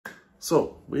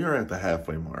So we are at the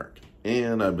halfway mark,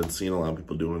 and I've been seeing a lot of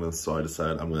people doing this, so I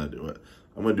decided I'm going to do it.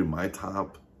 I'm going to do my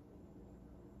top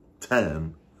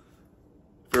 10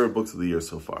 favorite books of the year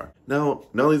so far. Now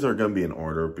these are going to be in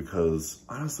order because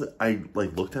honestly, I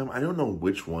looked at them. I don't know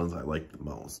which ones I like the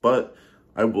most, but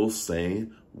I will say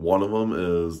one of them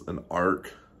is an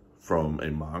arc from a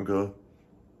manga,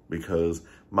 because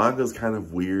manga is kind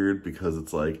of weird because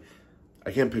it's like,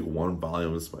 I can't pick one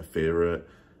volume as my favorite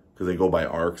because they go by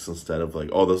arcs instead of like,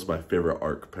 oh, this is my favorite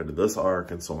arc compared to this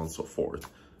arc and so on and so forth.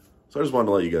 So I just wanted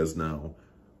to let you guys know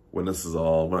when this is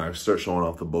all, when I start showing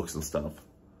off the books and stuff,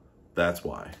 that's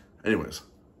why. Anyways,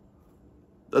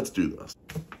 let's do this.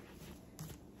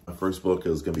 My first book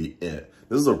is going to be It.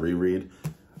 This is a reread.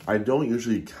 I don't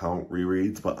usually count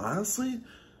rereads, but honestly,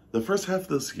 the first half of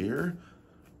this year,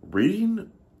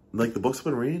 reading, like the books I've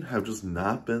been reading have just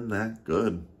not been that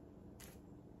good.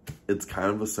 It's kind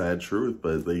of a sad truth,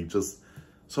 but they just,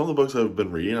 some of the books I've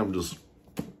been reading, I'm just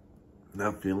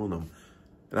not feeling them.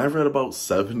 And I've read about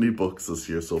 70 books this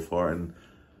year so far, and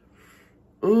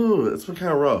ooh, it's been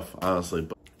kind of rough, honestly.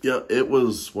 But yeah, it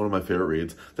was one of my favorite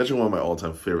reads. It's actually one of my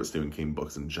all-time favorite Stephen King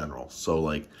books in general. So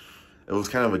like, it was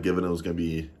kind of a given it was going to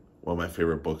be one of my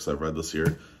favorite books I've read this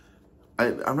year.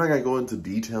 I'm not going to go into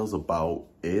details about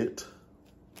it,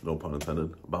 no pun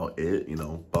intended, about it, you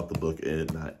know, about the book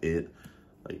It, not it,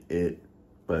 like it,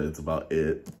 but it's about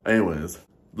it. Anyways,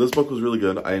 this book was really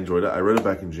good. I enjoyed it. I read it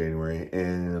back in January,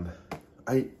 and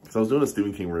I was doing a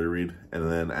Stephen King reread,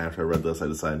 and then after I read this, I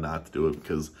decided not to do it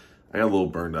because I got a little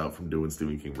burned out from doing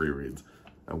Stephen King rereads.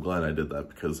 I'm glad I did that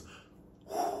because,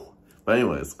 whew. But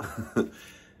anyways,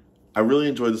 I really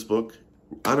enjoyed this book.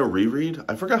 On a reread,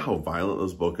 I forgot how violent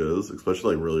this book is,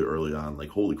 especially like really early on. Like,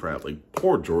 holy crap, like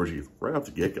poor Georgie, right off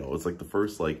the get-go. It's like the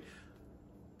first like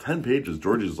 10 pages,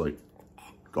 Georgie's like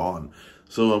gone.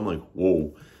 So I'm like,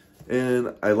 whoa.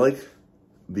 And I like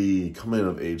the coming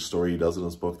of age story he does in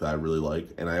his book that I really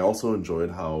like. And I also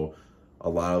enjoyed how a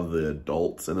lot of the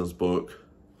adults in his book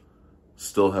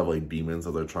still have like demons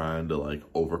that they're trying to like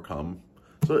overcome.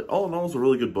 So all in all, it's a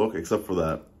really good book, except for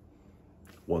that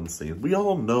one scene. We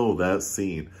all know that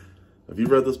scene. If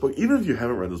you've read this book, even if you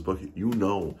haven't read this book, you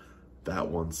know that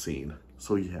one scene.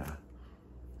 So yeah,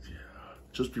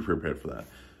 just be prepared for that.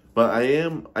 But I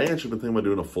actually been thinking about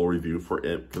doing a full review for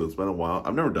It because it's been a while.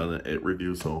 I've never done an It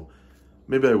review, so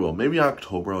maybe I will. Maybe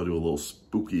October I'll do a little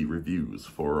spooky reviews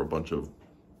for a bunch of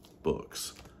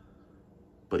books.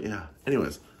 But yeah,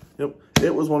 anyways, yep,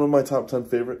 It was one of my top 10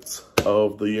 favorites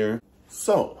of the year.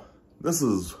 So this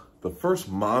is the first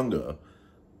manga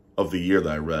of the year that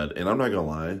I read, and I'm not gonna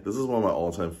lie, this is one of my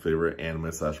all-time favorite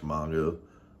anime / manga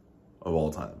of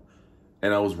all time.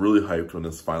 And I was really hyped when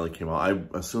this finally came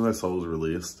out. As soon as I saw it was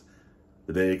released,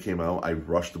 the day it came out, I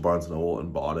rushed to Barnes & Noble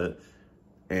and bought it.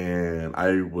 And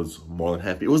I was more than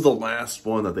happy. It was the last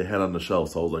one that they had on the shelf.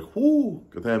 So I was like, whoo,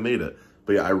 good thing I made it.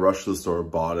 But yeah, I rushed to the store,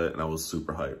 bought it, and I was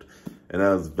super hyped. And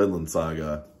that was Vinland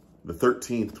Saga, the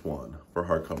 13th one for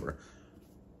hardcover.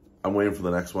 I'm waiting for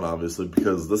the next one, obviously,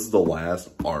 because this is the last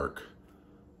arc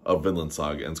of Vinland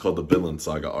Saga. And it's called the Vinland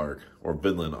Saga arc, or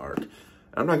Vinland arc.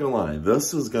 I'm not gonna lie,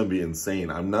 this is gonna be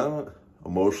insane. I'm not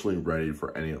emotionally ready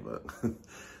for any of it.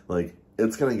 Like,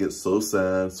 it's gonna get so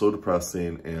sad, so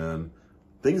depressing, and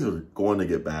things are going to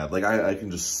get bad. Like, I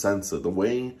can just sense it. The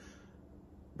way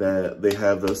that they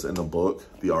have this in the book,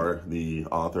 the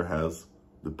author has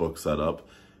the book set up,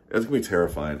 it's gonna be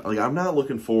terrifying. Like, I'm not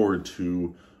looking forward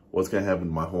to what's gonna happen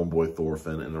to my homeboy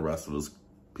Thorfinn and the rest of his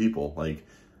people. Like,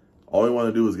 all he want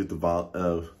to do is get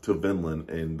to Vinland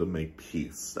and to make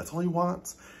peace. That's all he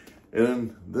wants.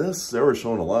 And this, they were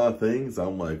showing a lot of things.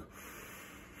 I'm like,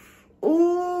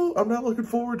 oh, I'm not looking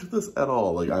forward to this at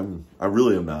all. Like, I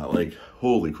really am not. Like,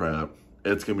 holy crap.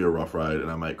 It's going to be a rough ride and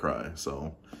I might cry.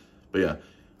 So, but yeah,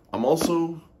 I'm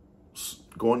also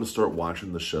going to start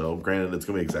watching the show. Granted, it's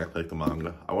going to be exactly like the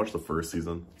manga. I watched the first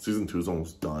season. Season 2 is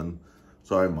almost done.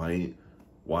 So I might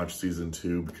watch season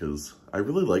 2 because I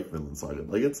really like Vinland Saga.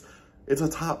 Like, it's a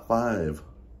top 5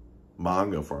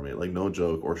 manga for me, like no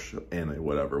joke, or anime,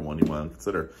 whatever one you want to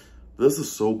consider. This is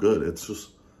so good. It's just,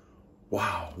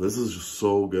 wow, this is just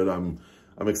so good. I'm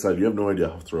excited. You have no idea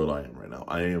how thrilled I am right now.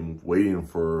 I am waiting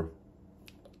for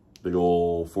big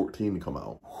ol' 14 to come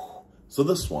out. So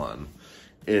this one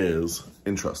is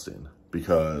interesting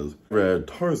because I read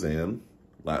Tarzan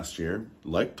last year,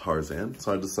 liked Tarzan,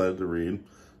 so I decided to read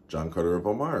John Carter of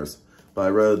Mars. But I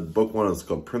read book 1, it's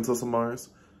called Princess of Mars.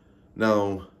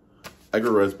 Now,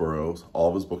 Edgar Rice Burroughs, all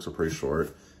of his books are pretty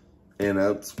short, and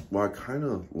that's what I kind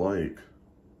of like.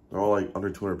 They're all like under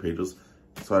 200 pages.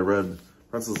 So I read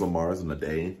Princess of Mars in a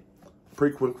day.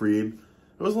 Pretty quick read.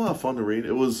 It was a lot of fun to read.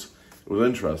 It was was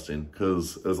interesting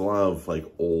because there's a lot of like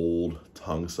old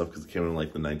tongue stuff because it came in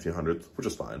like the 1900s, which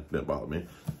is fine, didn't bother me.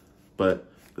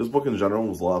 But this book in general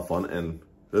was a lot of fun, and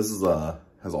this is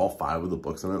has all 5 of the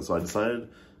books in it. So I decided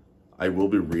I will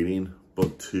be reading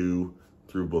book 2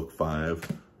 through book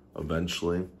 5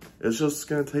 eventually. It's just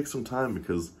gonna take some time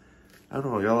because I don't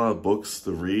know, I got a lot of books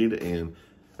to read, and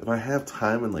if I have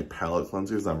time and like palate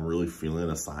cleansers, I'm really feeling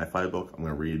a sci-fi book, I'm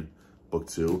gonna read book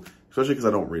 2, especially because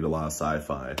I don't read a lot of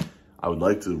sci-fi. I would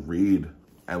like to read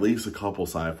at least a couple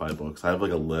sci-fi books. I have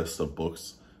like a list of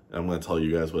books, and I'm gonna tell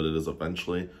you guys what it is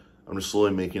eventually. I'm just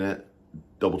slowly making it,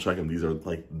 double checking these are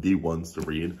like the ones to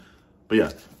read. But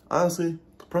yeah, honestly,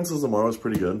 Princess of Tomorrow is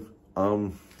pretty good.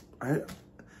 I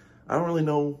don't really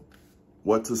know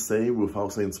what to say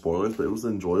without saying spoilers, but it was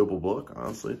an enjoyable book,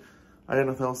 honestly. I had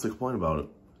nothing else to complain about it.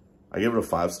 I gave it a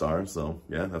 5 stars, so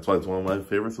yeah, that's why it's one of my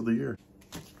favorites of the year.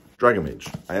 Dragon Mage.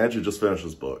 I actually just finished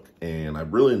this book, and I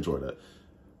really enjoyed it.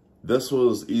 This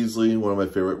was easily one of my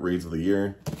favorite reads of the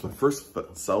year. It's my first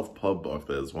self-pub book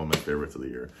that is one of my favorites of the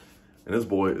year. And this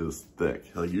boy is thick.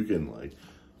 Like, you can, like,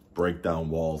 break down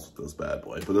walls with this bad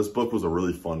boy. But this book was a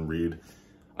really fun read.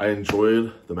 I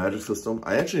enjoyed the magic system.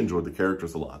 I actually enjoyed the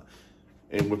characters a lot.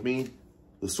 And with me,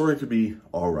 the story could be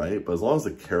all right, but as long as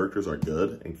the characters are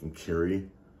good and can carry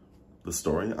the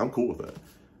story, I'm cool with it.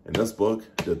 And this book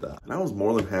did that. And I was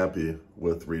more than happy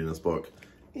with reading this book.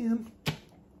 And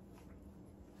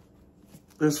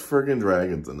there's friggin'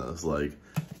 dragons in this. Like,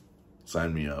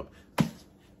 sign me up.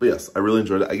 But yes, I really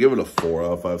enjoyed it. I give it a 4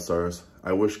 out of 5 stars.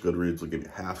 I wish Goodreads would give me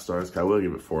half stars. I would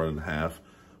give it 4.5.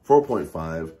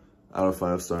 4.5 out of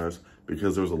 5 stars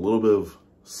because there was a little bit of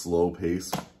slow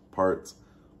pace parts.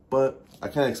 But I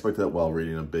kind of expect that while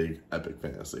reading a big epic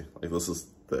fantasy. Like, this is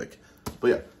thick. But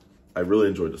yeah, I really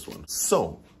enjoyed this one.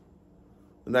 So,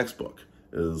 the next book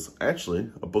is actually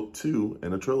a book 2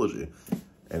 in a trilogy.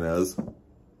 And as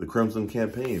the Crimson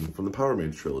Campaign from the Powder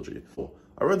Mage trilogy. Well,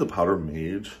 I read the Powder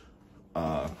Mage.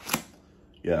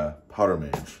 Yeah, Powder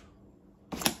Mage.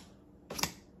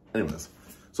 Anyways,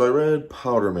 so I read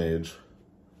Powder Mage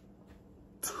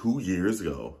 2 years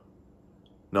ago.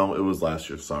 No, it was last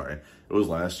year, sorry. It was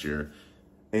last year.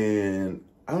 And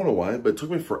I don't know why, but it took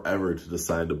me forever to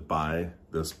decide to buy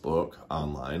this book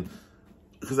online.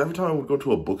 Because every time I would go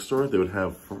to a bookstore, they would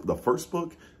have the first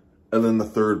book and then the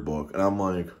third book. And I'm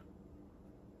like,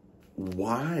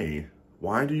 why?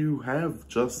 Why do you have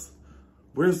just,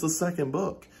 where's the second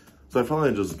book? So I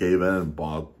finally just gave in and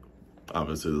bought,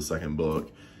 obviously, the second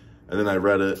book. And then I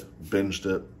read it, binged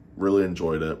it, really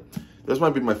enjoyed it. This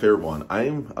might be my favorite one.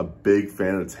 I'm a big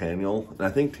fan of Taniel, and I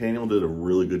think Taniel did a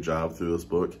really good job through this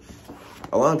book.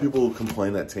 A lot of people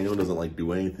complain that Taniel doesn't like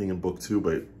do anything in book 2,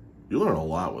 but you learn a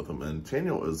lot with him, and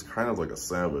Taniel is kind of like a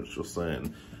savage, just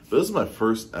saying. But this is my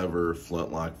first ever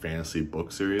Flintlock fantasy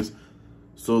book series,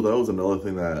 so that was another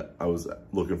thing that I was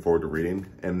looking forward to reading,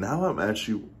 and now I'm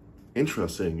actually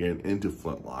interested in getting into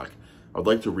Flintlock. I would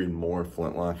like to read more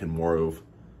Flintlock and more of,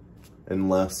 and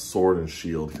less Sword and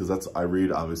Shield, because that's, I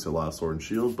read obviously a lot of Sword and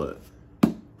Shield, but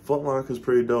Flintlock is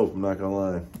pretty dope, I'm not gonna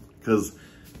lie. Because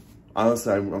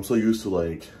honestly, I'm so used to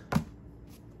like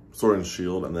Sword and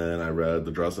Shield, and then I read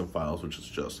the Dresden Files, which is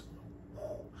just,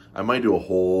 I might do a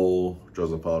whole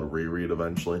Dresden File to reread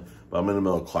eventually, but I'm in the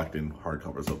middle of collecting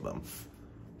hardcovers of them.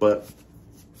 But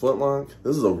Flintlock,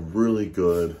 this is a really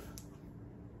good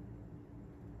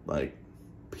like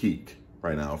peak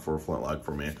right now for Flintlock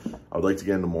for me. I would like to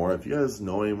get into more. If you guys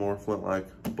know any more Flintlock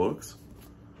books,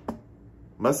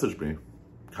 message me,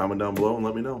 comment down below and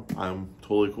let me know. I'm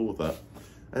totally cool with that.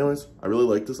 Anyways, I really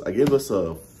like this. I gave this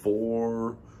a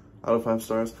 4 out of 5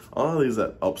 stars. A lot of these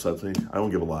that upsets me. I don't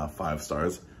give a lot of 5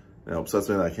 stars. It upsets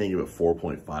me that I can't give it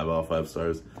 4.5 out of 5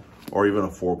 stars or even a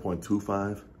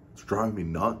 4.25. It's driving me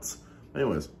nuts.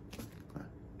 Anyways,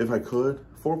 if I could,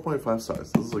 4.5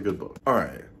 stars. This is a good book. All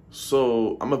right.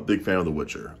 So, I'm a big fan of The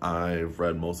Witcher. I've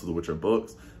read most of The Witcher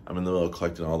books. I'm in the middle of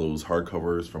collecting all those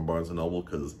hardcovers from Barnes & Noble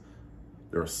because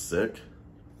they're sick.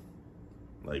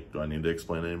 Like, do I need to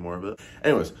explain any more of it?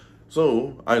 Anyways,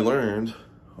 so I learned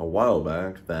a while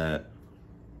back that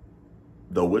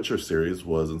The Witcher series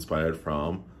was inspired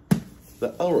from the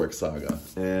Elric saga.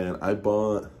 And I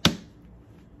bought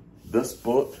this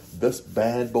book, this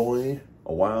bad boy,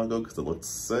 a while ago because it looked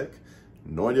sick.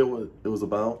 No idea what it was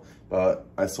about. But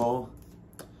I saw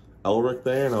Elric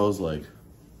there and I was like,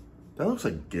 that looks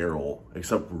like Geralt,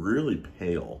 except really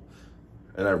pale.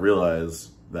 And I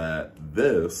realized that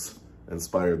this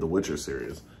inspired the Witcher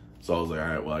series. So I was like, all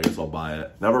right, well, I guess I'll buy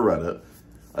it. Never read it.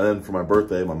 And then for my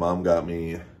birthday, my mom got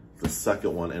me the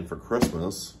second one. And for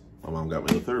Christmas, my mom got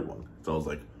me the third one. So I was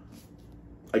like,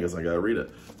 I guess I gotta read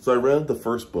it. So I read the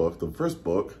first book. The first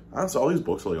book, honestly, all these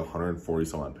books are like 140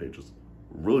 some odd pages.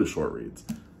 Really short reads.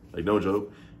 Like, no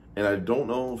joke. And I don't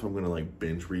know if I'm gonna like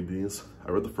binge read these.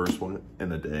 I read the first one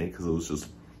in a day because it was just,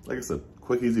 like I said,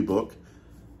 quick, easy book.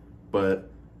 But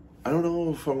I don't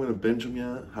know if I'm gonna binge them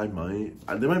yet. I might.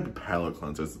 They might be palate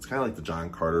cleansers. It's kind of like the John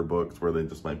Carter books where they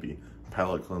just might be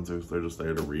palate cleansers. They're just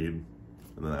there to read, and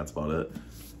then that's about it.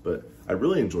 But I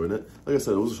really enjoyed it. Like I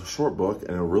said, it was a short book,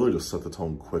 and it really just set the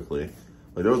tone quickly.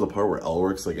 Like, there was a part where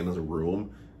Elric's like in his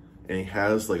room, and he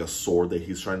has like a sword that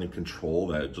he's trying to control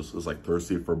that just is like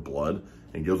thirsty for blood,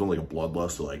 and gives him like a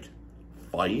bloodlust to like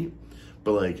fight.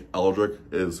 But like Eldrick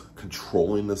is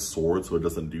controlling this sword so it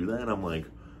doesn't do that, and I'm like,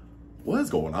 what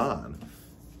is going on?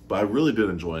 But I really did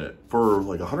enjoy it. For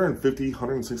like 150,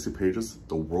 160 pages,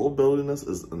 the world building this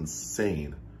is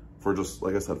insane. For just,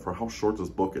 like I said, for how short this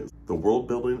book is. The world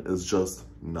building is just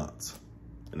nuts.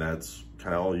 And that's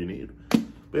kind of all you need.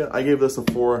 But yeah, I gave this a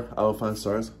 4 out of 5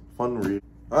 stars. Fun read.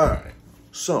 Alright,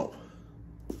 so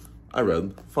I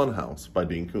read Funhouse by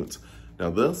Dean Koontz.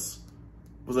 Now this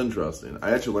was interesting.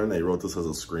 I actually learned that he wrote this as a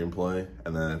screenplay,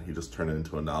 and then he just turned it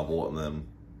into a novel, and then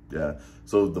yeah,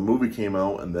 so the movie came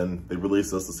out, and then they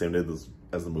released this the same day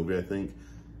as the movie, I think.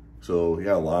 So he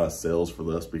got a lot of sales for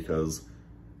this because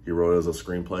he wrote it as a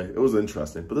screenplay. It was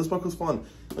interesting, but this book was fun.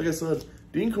 Like I said,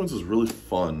 Dean Koontz is really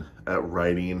fun at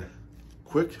writing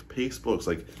quick-paced books.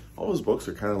 Like, all his books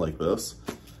are kind of like this.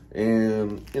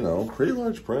 And, you know, pretty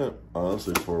large print,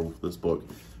 honestly, for this book.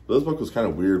 But this book was kind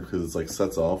of weird because it's, like,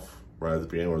 sets off right at the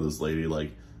beginning where this lady,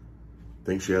 like,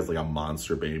 thinks she has like a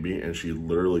monster baby, and she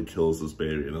literally kills this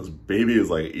baby, and this baby is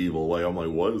like evil. Like, I'm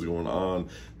like, what is going on?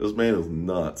 This man is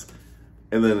nuts.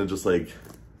 And then it just like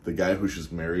the guy who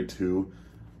she's married to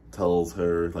tells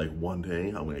her like, one day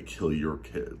I'm gonna kill your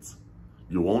kids.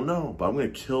 You won't know, but I'm gonna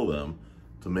kill them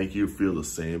to make you feel the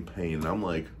same pain. And I'm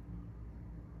like,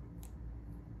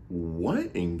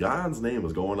 what in God's name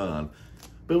is going on?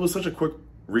 But it was such a quick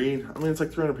read. I mean, it's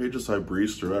like 300 pages, so I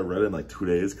breezed through it. I read it in like 2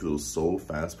 days because it was so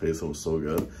fast-paced. It was so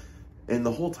good. And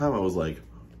the whole time I was like,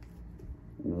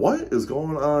 what is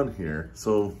going on here?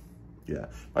 So, yeah,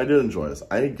 I did enjoy this.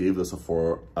 I gave this a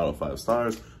 4 out of 5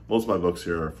 stars. Most of my books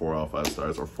here are 4 out of 5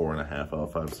 stars or 4.5 out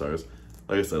of 5 stars.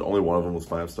 Like I said, only one of them was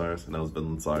 5 stars, and that was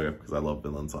Vinland Saga because I love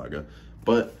Vinland Saga.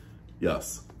 But,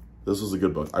 yes, this was a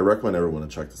good book. I recommend everyone to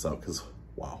check this out because,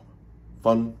 wow,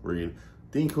 fun read.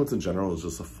 Dean Koontz in general is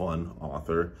just a fun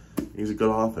author. He's a good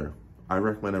author. I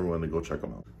recommend everyone to go check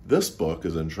him out. This book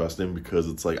is interesting because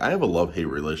it's like, I have a love-hate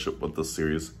relationship with this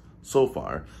series so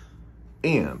far.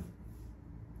 And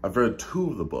I've read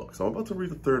 2 of the books. I'm about to read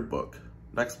the 3rd book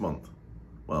next month.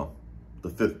 Well, the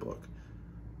 5th book.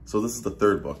 So this is the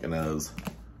 3rd book, and as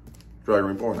Dragon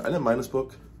Reborn. I didn't mind this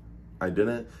book. I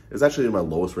didn't. It's actually my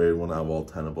lowest rated one out of all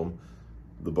 10 of them.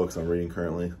 The books I'm reading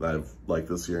currently that I've liked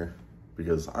this year.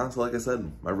 Because honestly, like I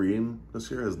said, my reading this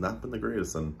year has not been the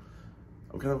greatest, and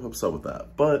I'm kind of upset with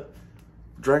that. But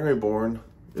Dragon Reborn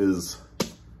is,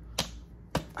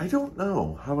 I don't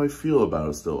know how I feel about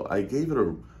it still. I gave it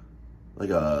a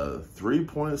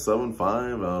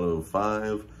 3.75 out of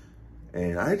 5,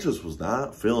 and I just was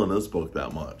not feeling this book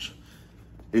that much.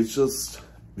 It's just,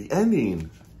 the ending,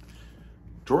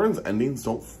 Jordan's endings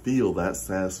don't feel that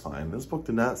satisfying. This book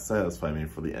did not satisfy me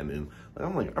for the ending.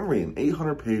 Like, I'm reading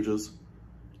 800 pages,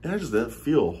 and I just didn't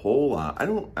feel a whole lot. I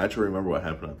don't actually remember what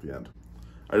happened at the end.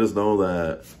 I just know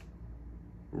that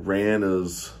Rand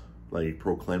is, like,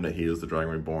 proclaimed that he is the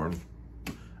Dragon Reborn.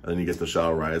 And then you get the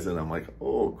Shadow Rising. I'm like,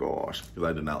 oh gosh, because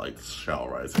I did not like the Shadow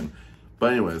Rising.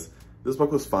 But anyways, this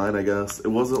book was fine, I guess. It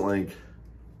wasn't like,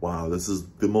 wow, this is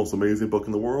the most amazing book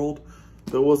in the world.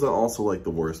 But it wasn't also like the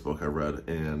worst book I read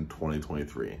in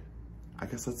 2023. I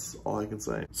guess that's all I can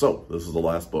say. So this is the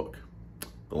last book.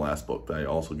 The last book that I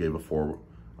also gave a 4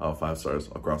 out of 5 stars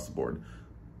across the board.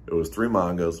 It was 3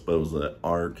 mangas, but it was an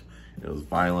arc. It was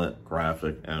violent,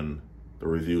 graphic, and the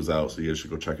review's out, so you guys should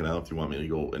go check it out if you want me to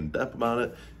go in depth about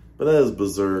it. But that is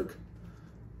Berserk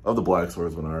of the Black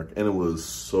Swordsman arc, and it was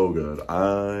so good.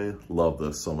 I love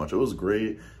this so much. It was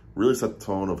great. Really set the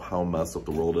tone of how messed up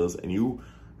the world is, and you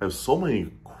have so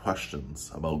many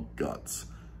questions about Guts.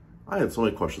 I had so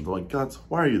many questions. I'm like, Guts,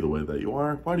 why are you the way that you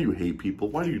are? Why do you hate people?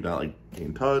 Why do you not like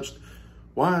getting touched?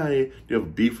 Why do you have a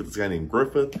beef with this guy named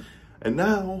Griffith? And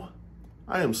now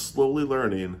I am slowly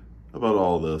learning about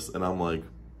all this, and I'm like,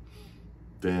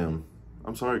 damn,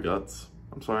 I'm sorry, Guts.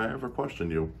 I'm sorry I ever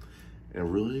questioned you. And it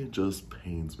really just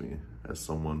pains me as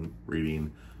someone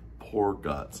reading poor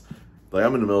Guts. Like,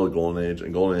 I'm in the middle of Golden Age,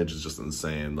 and Golden Age is just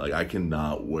insane. Like, I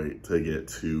cannot wait to get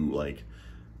to, like,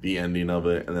 the ending of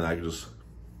it, and then I can just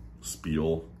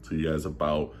spiel to you guys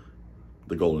about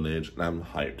the Golden Age, and I'm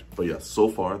hyped. But yes, so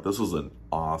far, this was an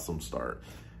awesome start.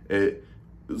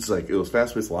 It's like, it was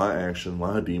fast-paced, a lot of action, a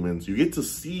lot of demons. You get to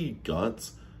see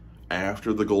Guts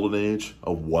after the Golden Age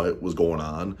of what was going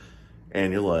on,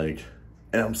 and you're like,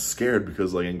 and I'm scared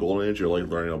because like in Golden Age, you're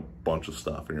like learning a bunch of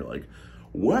stuff, and you're like,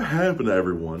 what happened to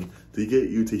everyone to get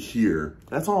you to here?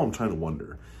 That's all I'm trying to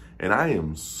wonder. And I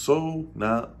am so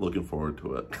not looking forward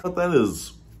to it. But that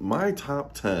is my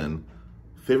top 10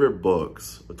 favorite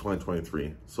books of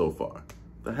 2023 so far.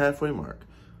 The halfway mark.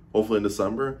 Hopefully in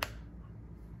December,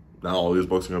 not all these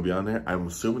books are going to be on there. I'm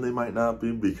assuming they might not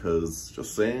be, because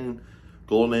just saying,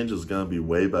 Golden Age is going to be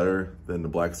way better than the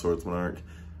Black Swordsman arc.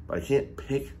 But I can't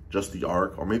pick just the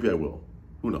arc, or maybe I will.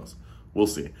 Who knows? We'll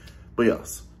see. But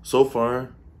yes, so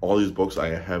far, all these books I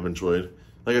have enjoyed.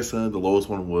 Like I said, the lowest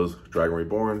one was Dragon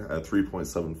Reborn at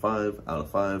 3.75 out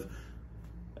of 5.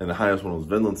 And the highest one was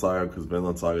Vinland Saga, because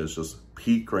Vinland Saga is just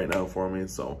peak right now for me.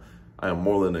 So I am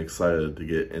more than excited to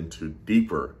get into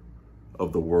deeper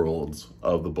of the worlds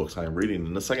of the books I am reading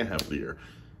in the second half of the year.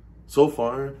 So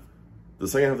far, the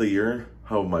second half of the year,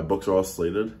 how my books are all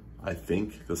slated, I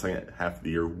think the second half of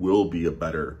the year will be a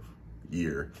better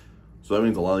year. So that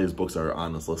means a lot of these books that are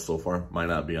on this list so far might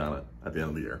not be on it at the end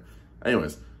of the year.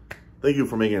 Anyways, thank you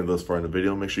for making it this far in the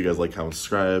video. Make sure you guys like, comment,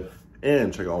 subscribe,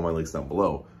 and check out all my links down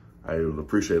below. I would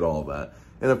appreciate all of that.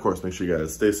 And of course, make sure you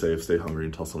guys stay safe, stay hungry,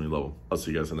 and tell someone you love them. I'll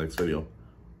see you guys in the next video.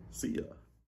 See ya.